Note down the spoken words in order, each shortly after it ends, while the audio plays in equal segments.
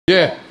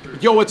Yeah.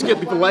 Yo, what's good?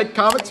 Leave a like,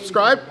 comment,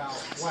 subscribe.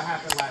 What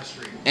happened last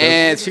stream?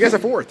 And see you guys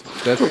at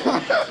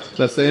 4th.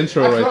 That's the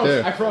intro right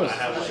there. I froze.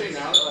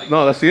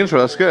 No, that's the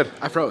intro. That's good.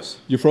 I froze.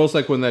 You froze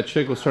like when that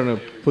chick was trying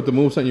to put the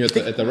moves on you at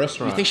the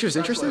restaurant. You think she was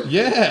interested?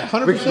 Yeah,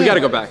 100%. We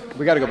gotta go back.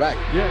 We gotta go back.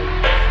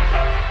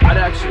 Yeah. I'd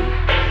actually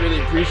really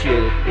appreciate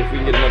it if we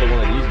can get another one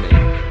of these made.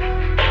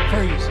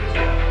 Very easy.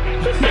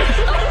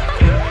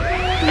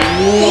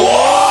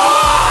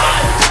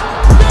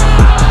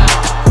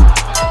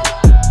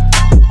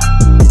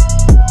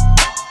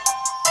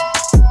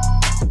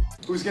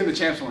 Who's getting the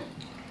champs one?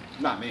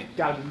 Not me.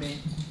 Gotta be me.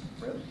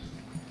 Really?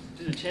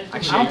 I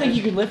don't think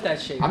you can lift that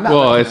shape.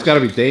 Well, it's got to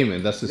be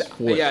Damon. That's his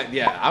fourth.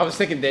 Yeah. I was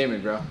thinking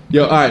Damon, bro.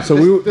 Yo, all right. So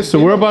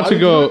we're about to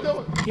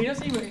go. He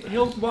doesn't even.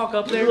 He'll walk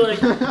up there like.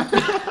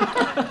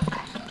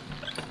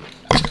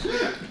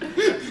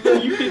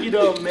 You pick it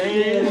up,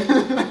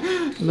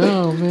 man.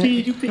 No, man.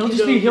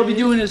 He'll be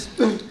doing this.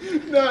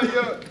 No,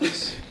 yo.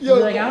 He'll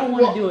be like, I don't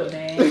want to do it,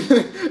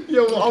 man.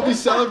 Yo, I'll be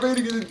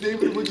celebrating and then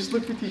Damon will just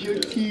look for Tej.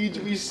 Like, Tej,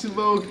 we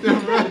smoked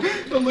them, bro.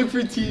 Don't look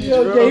for Tej,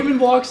 Yo, bro. Damon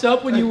walks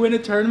up when you win a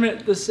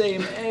tournament the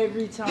same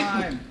every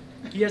time.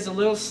 He has a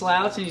little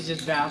slouch and he's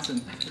just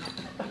bouncing.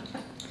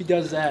 He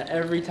does that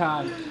every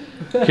time.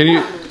 Can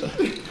you?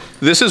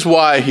 This is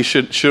why he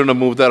shouldn't have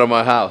moved out of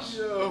my house.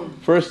 Yo.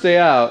 First day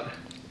out,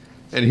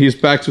 and he's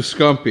back to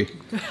Scumpy.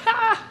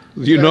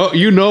 You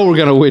know we're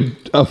gonna win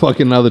a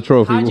fucking another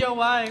trophy. Hide your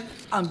wife.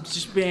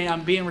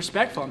 I'm being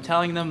respectful. I'm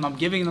telling them, I'm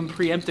giving them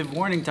preemptive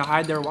warning to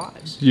hide their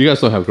wives. You guys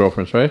don't have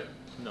girlfriends, right?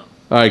 No. All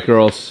right,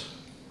 girls.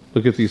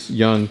 Look at these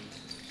young,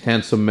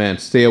 handsome men.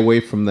 Stay away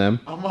from them.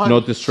 No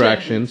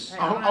distractions.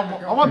 I'm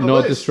on the No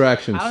list.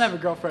 distractions. I don't have a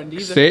girlfriend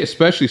either.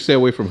 Especially stay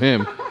away from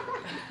him.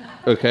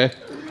 Okay?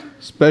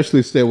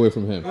 Especially stay away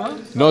from him.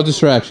 No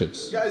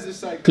distractions. You guys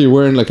decide. You're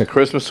wearing like a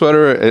Christmas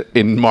sweater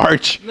in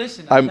March.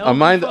 Listen, I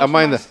mind that.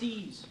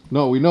 steez.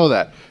 No, we know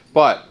that.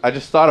 But I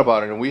just thought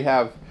about it,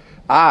 and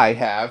I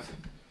have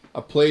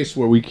a place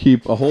where we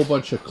keep a whole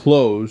bunch of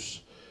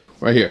clothes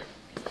right here.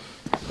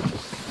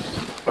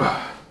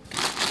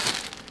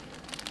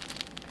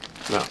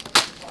 No.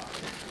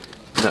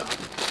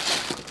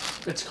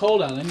 It's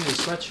cold out. I need a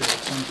sweatshirt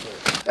of some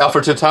sort.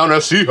 Alfredton Town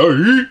FC.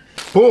 Hey.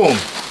 Boom.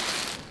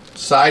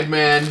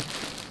 Sideman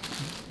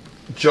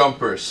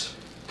jumpers.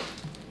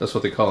 That's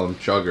what they call them,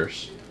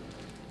 joggers.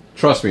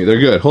 Trust me, they're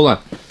good. Hold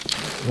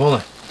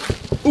on.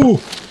 Ooh.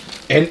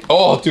 And,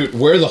 oh, dude,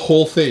 wear the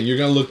whole thing. You're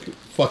going to look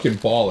fucking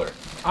baller.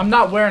 I'm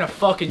not wearing a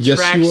fucking Yes,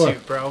 you are.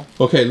 tracksuit, bro.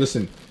 Okay,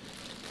 listen.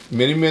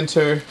 Mini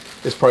Minter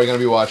is probably going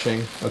to be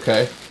watching,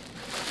 okay?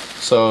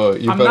 So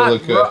you better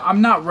look good.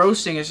 I'm not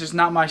roasting. It's just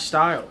not my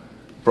style.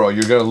 Bro,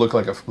 you're going to look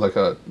like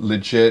a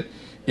legit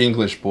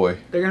English boy.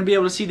 They're going to be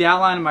able to see the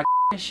outline of my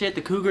shit.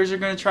 The Cougars are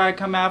going to try to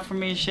come out for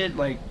me and shit.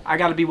 Like, I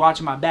got to be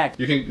watching my back.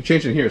 You can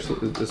change it here. So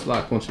it's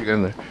locked once you get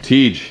in there.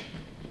 Tej,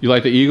 you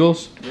like the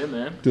Eagles? Yeah,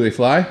 man. Do they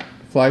fly?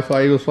 Fly,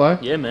 Eagles fly?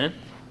 Yeah, man.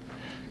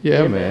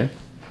 Yeah, man.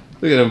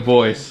 Look at them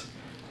boys.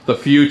 The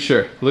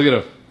future. Look at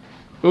them.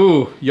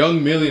 Ooh,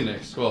 young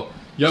millionaires. Well,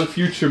 young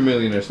future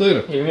millionaires. Look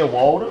at them. Give me a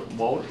Walter.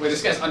 Wait,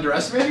 this guy's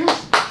underestimating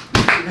us?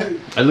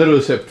 I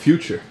literally said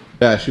future.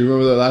 Yeah, you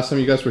remember the last time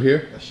you guys were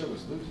here? That shit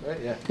was loose, right?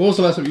 Yeah. When was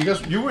the last time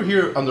you were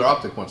here under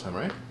Optic one time,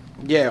 right?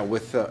 Yeah,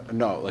 with,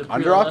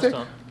 under Optic?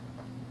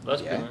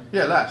 Last Yeah.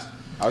 Yeah, last.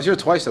 I was here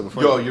twice though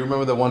before. Yo, you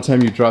remember the one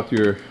time you dropped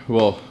your,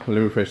 well, let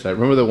me rephrase that.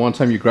 Remember the one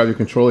time you grabbed your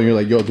controller and you're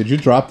like, yo, did you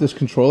drop this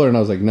controller? And I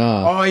was like,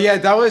 nah. Oh yeah,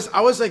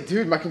 I was like,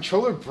 dude, my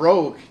controller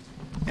broke.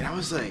 And I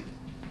was like,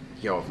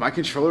 yo, if my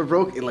controller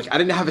broke, I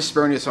didn't have a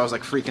spare in it, so I was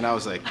like freaking out. I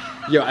was like,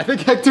 yo, I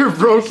think Hector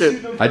broke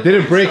it. I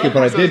didn't break it,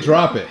 but I did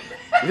drop it.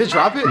 You did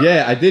drop it?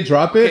 Yeah, I did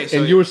drop it, Okay, so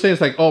and you were saying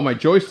it's like, oh, my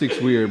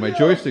joystick's weird, my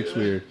joystick's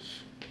weird.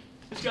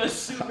 This guy's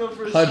suiting up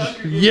for a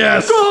soccer game.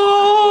 Yes!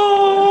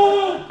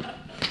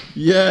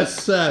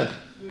 Yes, Seth.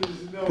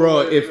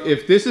 Bro,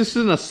 if this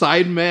isn't a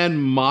Sideman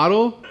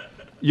model,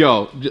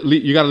 yo,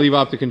 you gotta leave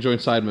Optic and join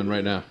Sideman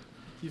right now.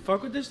 You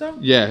fuck with this though?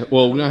 Yeah,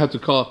 well, we're gonna have to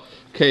call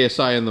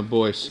KSI and the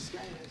boys.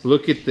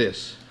 Look at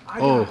this.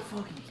 Oh.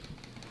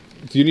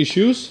 Do you need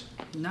shoes?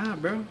 Nah,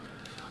 bro.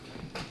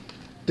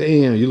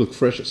 Damn, you look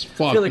fresh as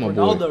fuck, I feel like my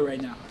Ronaldo boy.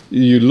 right now.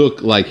 You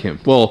look like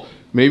him. Well,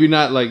 maybe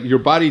not like your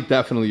body,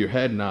 definitely your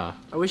head, nah.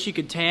 I wish you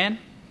could tan,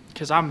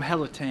 because I'm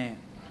hella tan.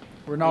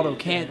 Ronaldo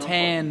can't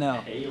tan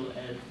though.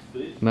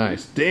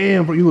 Nice.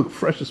 Damn, bro, you look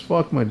fresh as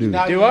fuck, my dude.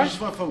 Now Do you I?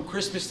 just went from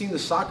Christmas theme to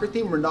soccer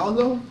theme,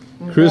 Ronaldo?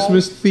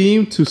 Christmas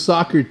theme to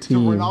soccer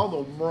team. To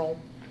Ronaldo, bro.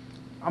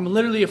 I'm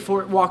literally a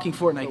walking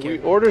Fortnite We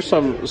character. ordered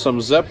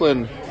some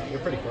Zeppelin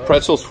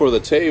pretzels for the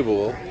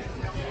table.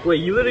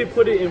 Wait, you literally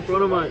put it in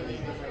front of my...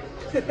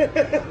 Look,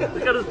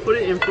 I just put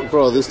it in front.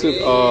 Bro, this dude,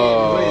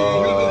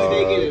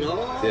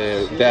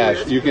 yeah,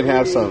 Dash, you can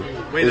have some.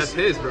 Wait, that's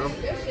his, bro.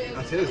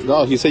 That's his.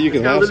 No, he said you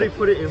can I have literally some.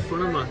 put it in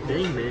front of my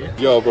thing, man.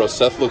 Yo, bro,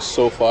 Seth looks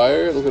so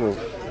fire. Look at him.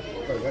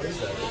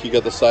 He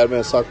got the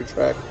Sideman soccer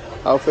track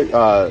outfit.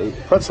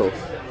 Pretzel.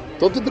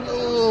 Don't do the...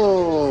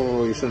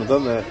 Oh, you shouldn't have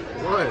done that.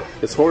 What?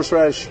 It's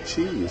horseradish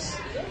cheese.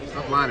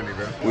 Stop lying to me,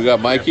 bro. We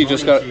got Mikey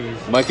just got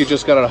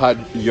a hot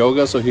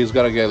yoga, so he's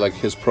gotta get like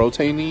his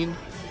protein in.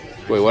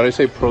 Wait, why did I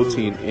say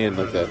protein in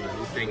like that?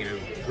 Thinking of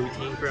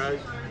poutine fries.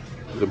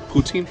 The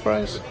poutine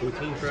fries?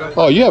 Poutine fries.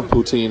 Oh, you have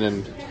poutine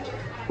and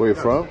where you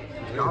from?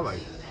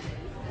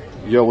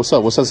 Yo, what's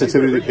up? What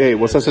sensitivity? Hey,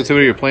 what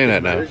sensitivity are you playing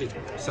at now?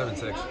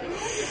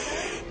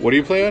 7-6. What are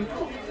you playing?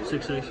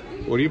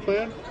 6-6. What are you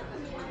playing?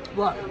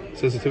 What?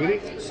 Sensitivity?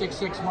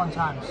 6-6 one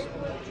times.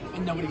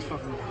 And nobody's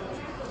fucking.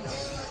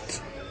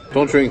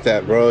 Don't drink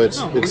that, bro.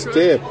 It's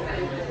dip.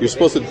 You're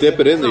supposed to dip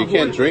it in there. You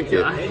can't drink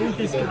it. I hate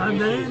this guy,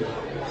 man.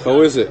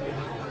 How is it?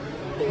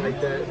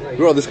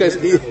 Bro, this guy's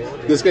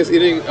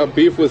eating a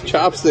beef with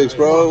chopsticks,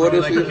 bro. What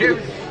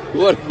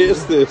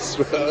is this,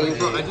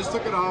 bro? I just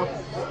took it off.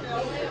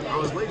 I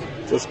was lazy.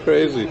 That's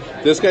crazy.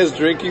 This guy's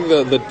drinking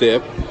the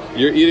dip.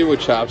 You're eating with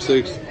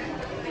chopsticks.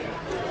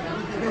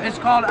 It's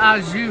called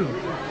au jus.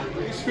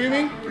 Are you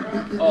streaming?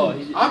 Oh,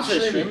 I'm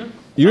streaming.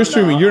 You're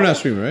streaming. You're not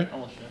streaming, right?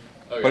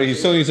 But he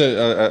still needs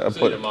a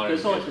put.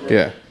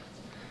 Yeah.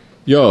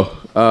 Yo,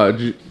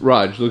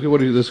 Raj, look at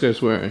what this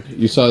guy's wearing.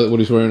 You saw what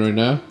he's wearing right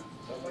now?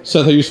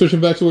 Seth, are you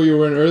switching back to what you were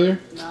wearing earlier?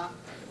 Nah.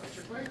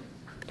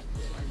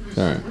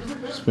 Alright,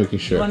 just making You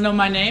sure. wanna know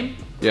my name?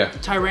 Yeah.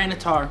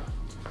 Tyranitar.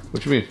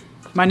 What you mean?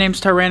 My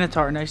name's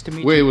Tyranitar. Nice to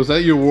meet you. Wait, was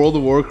that your World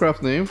of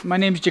Warcraft name? My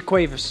name's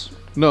Jaquavis.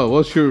 No,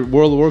 what's your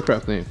World of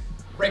Warcraft name?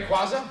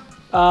 Rayquaza?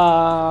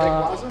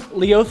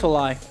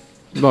 Leothali.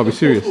 No, be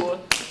serious.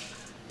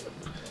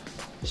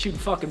 Shooting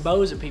fucking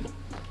bows at people.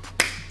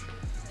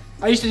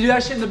 I used to do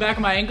that shit in the back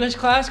of my English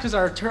class because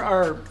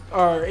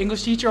our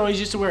English teacher always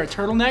used to wear a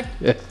turtleneck.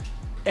 Yeah.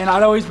 And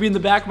I'd always be in the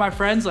back of my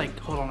friends like,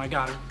 hold on, I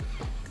got her.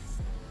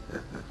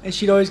 And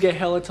she'd always get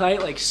hella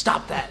tight, like,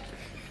 stop that.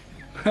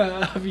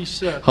 I'd be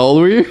shook. How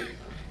old were you?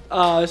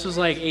 This was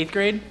like 8th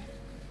grade,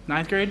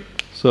 9th grade.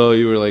 So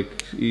you were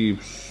like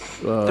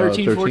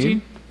 13,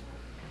 14.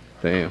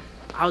 Damn.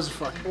 I was a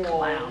fucking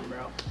clown,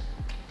 bro.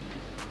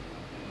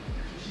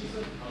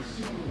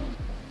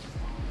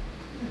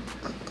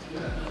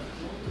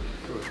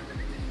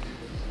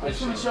 I just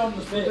want to show him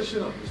the fit.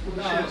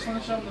 No, I just want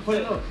to show him the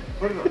fit.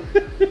 Put it on.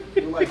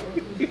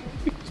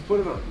 Just put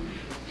it on.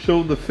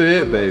 Show him the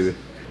fit, baby.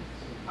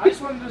 I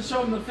just wanted to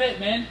show him the fit,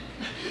 man.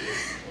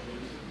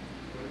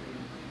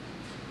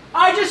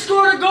 I just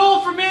scored a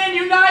goal for Man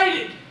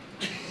United.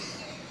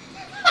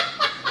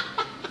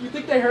 You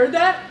think they heard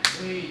that?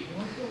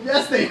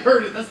 Yes, they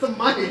heard it. That's the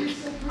mic.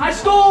 I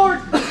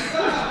scored.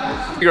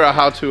 Figure out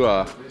how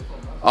to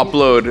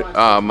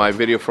upload my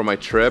video from my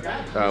trip.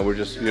 We're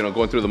just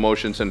going through the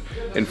motions and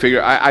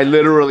figure. I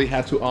literally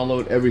had to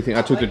unload everything.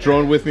 I took the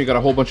drone with me. Got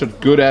a whole bunch of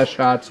good ass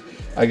shots.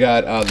 I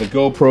got the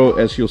GoPro,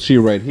 as you'll see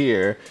right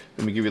here.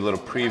 Let me give you a little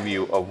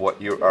preview of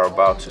what you are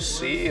about to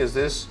see. Is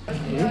this?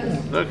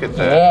 Look at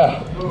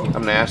that. Yeah.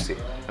 I'm nasty.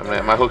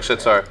 My hook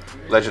sets are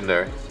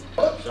legendary.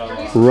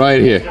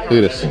 Right here. Look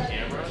at this.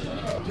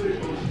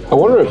 I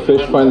wonder if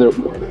fish find their.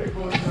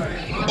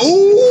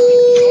 Ooh!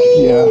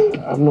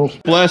 Yeah, I'm no.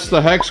 Bless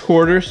the Hex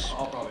quarters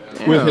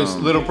with his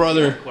little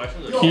brother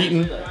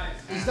Keaton.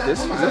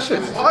 This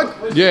shit's fun.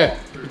 Yeah.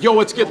 Yo,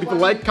 what's good? People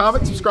like,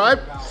 comment, subscribe.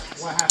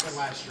 What happened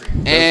last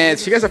stream? And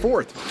see you guys at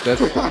 4th.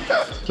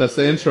 That's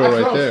the intro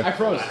right there. I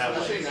froze.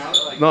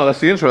 No, that's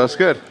the intro. That's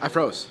good. I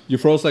froze. You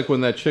froze like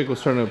when that chick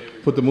was trying to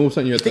put the moves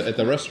on you at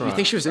the restaurant. You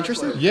think she was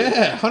interested?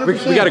 Yeah,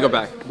 100%. We gotta go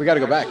back. We gotta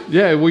go back.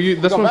 Yeah, well,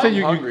 that's what I'm saying.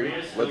 You,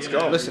 Let's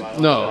go. Listen.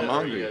 no, I'm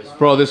hungry.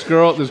 bro, this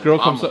girl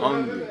comes up.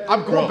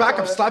 I'm going back.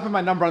 I'm slapping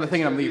my number on the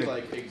thing and I'm leaving.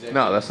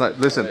 No, that's not.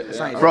 Listen,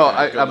 bro,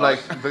 I'm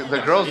like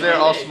the girl's there,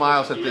 all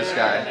smiles at this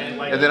guy,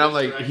 and then I'm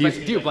like, Do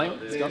you blame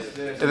him? Let's go.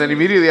 and then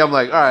immediately I'm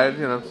like, all right,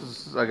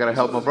 I gotta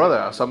help my brother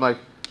out. So I'm like,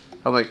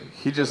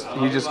 he just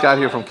got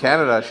here from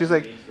Canada. She's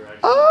like,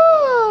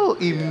 oh,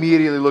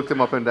 immediately looked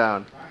him up and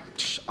down.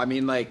 I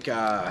mean, like,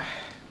 I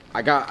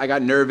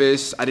got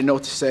nervous. I didn't know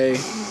what to say.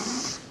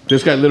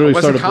 This guy literally I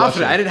wasn't started confident.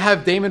 blushing. I didn't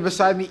have Damon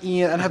beside me,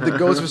 Ian. I didn't have the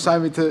ghost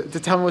beside me to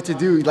tell me what to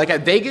do. Like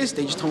at Vegas,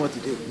 they just told me what to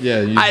do.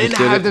 Yeah, you I just didn't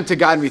did have it. them to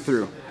guide me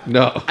through.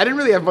 No. I didn't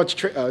really have much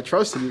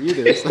trust in you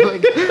either. So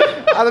like,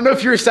 I don't know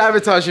if you were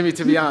sabotaging me,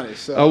 to be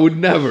honest. So. I would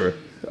never.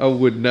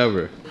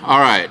 All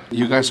right,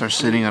 you guys are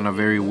sitting on a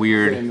very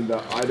weird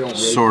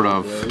sort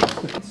of.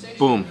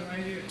 Boom.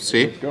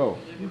 See? Go.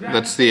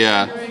 That's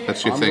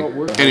your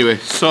thing. Anyway,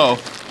 so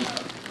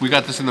we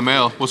got this in the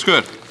mail. What's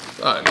good?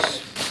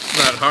 It's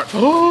not hard.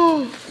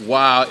 Oh,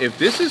 wow. If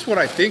this is what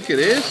I think it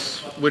is,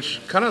 which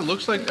kind of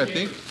looks like I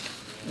think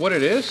what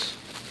it is,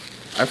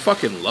 I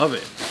fucking love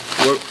it.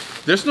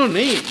 There's no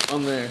name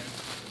on there.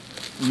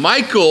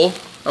 Michael,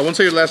 I won't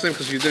say your last name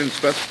because you didn't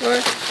specify,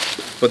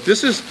 but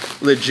this is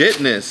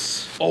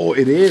legitness. Oh,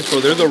 it is, bro.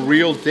 They're the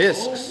real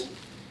discs.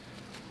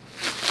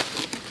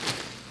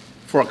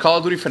 For a Call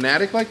of Duty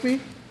fanatic like me?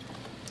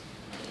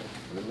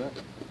 What is that?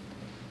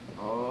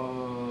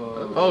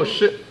 Oh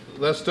shit,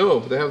 that's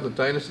dope. They have the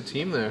Dynasty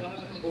team there.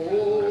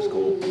 That's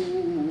cool.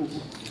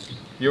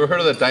 You ever heard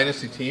of the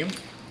Dynasty team?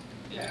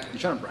 You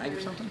trying to brag or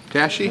something?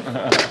 Dashi?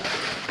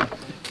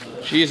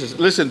 Jesus.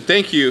 Listen,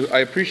 thank you. I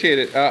appreciate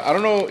it. I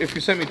don't know if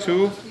you sent me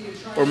two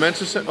Or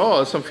Manchester.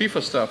 Oh, some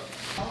FIFA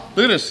stuff.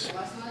 Look at this.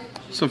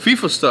 Some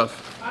FIFA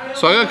stuff.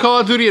 So I got Call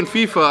of Duty and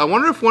FIFA. I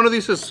wonder if one of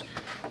these is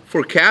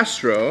for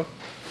Castro,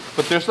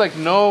 but there's like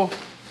no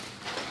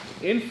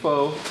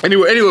info.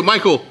 Anyway,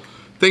 Michael,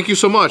 thank you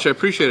so much. I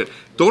appreciate it.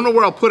 Don't know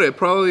where I'll put it.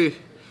 Probably,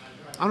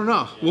 I don't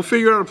know. We'll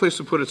figure out a place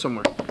to put it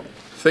somewhere.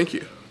 Thank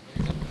you.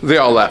 They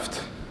all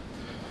left.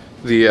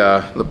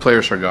 The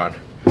players are gone.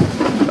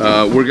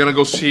 We're gonna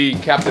go see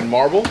Captain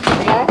Marvel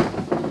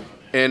tomorrow,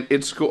 and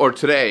or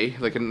today,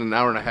 like in an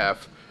hour and a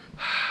half.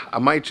 I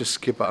might just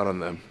skip out on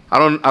them. I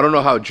don't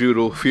know how Jude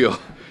will feel.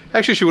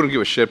 Actually, she wouldn't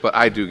give a shit, but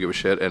I do give a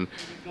shit. And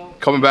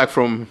coming back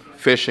from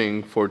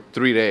fishing for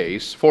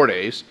 4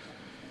 days,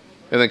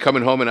 and then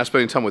coming home and not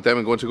spending time with them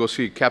and going to go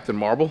see Captain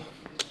Marvel,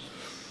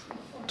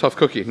 tough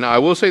cookie. Now, I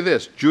will say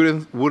this,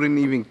 Judith wouldn't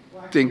even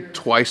think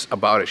twice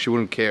about it. She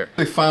wouldn't care.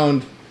 I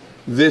found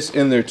this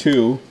in there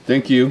too.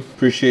 Thank you,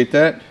 appreciate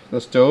that.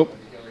 That's dope.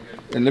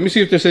 And let me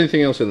see if there's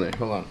anything else in there.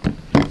 Hold on.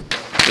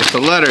 Just a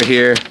letter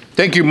here.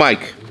 Thank you,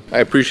 Mike. I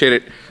appreciate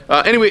it.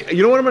 Anyway,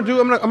 you know what I'm gonna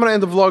do? I'm gonna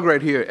end the vlog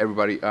right here,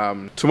 everybody.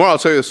 Tomorrow I'll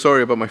tell you a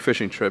story about my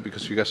fishing trip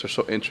because you guys are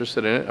so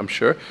interested in it, I'm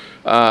sure.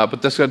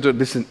 But that's gonna do it.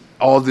 Listen,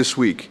 all this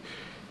week,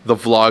 the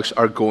vlogs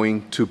are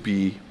going to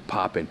be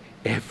popping.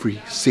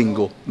 Every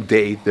single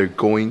day, they're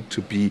going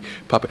to be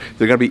popping.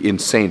 They're gonna be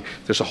insane.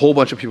 There's a whole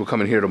bunch of people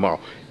coming here tomorrow.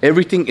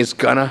 Everything is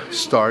gonna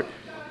start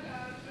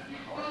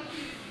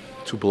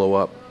to blow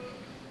up.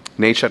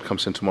 Nate Shot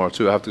comes in tomorrow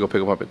too. I have to go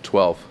pick him up at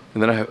 12.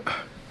 And then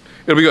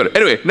it'll be good.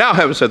 Anyway, now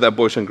having said that,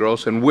 boys and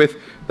girls, and with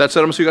that said,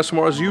 I'm gonna see you guys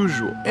tomorrow as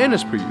usual, and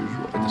as per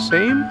usual, at the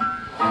same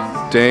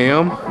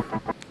damn. All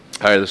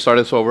right, let's start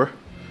this over.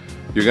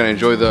 You're gonna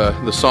enjoy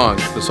the song.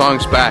 The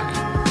song's back,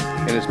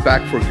 and it's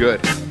back for good,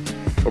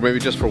 or maybe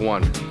just for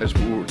one.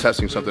 We're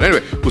testing something.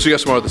 Anyway, we'll see you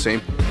guys tomorrow at the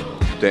same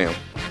damn.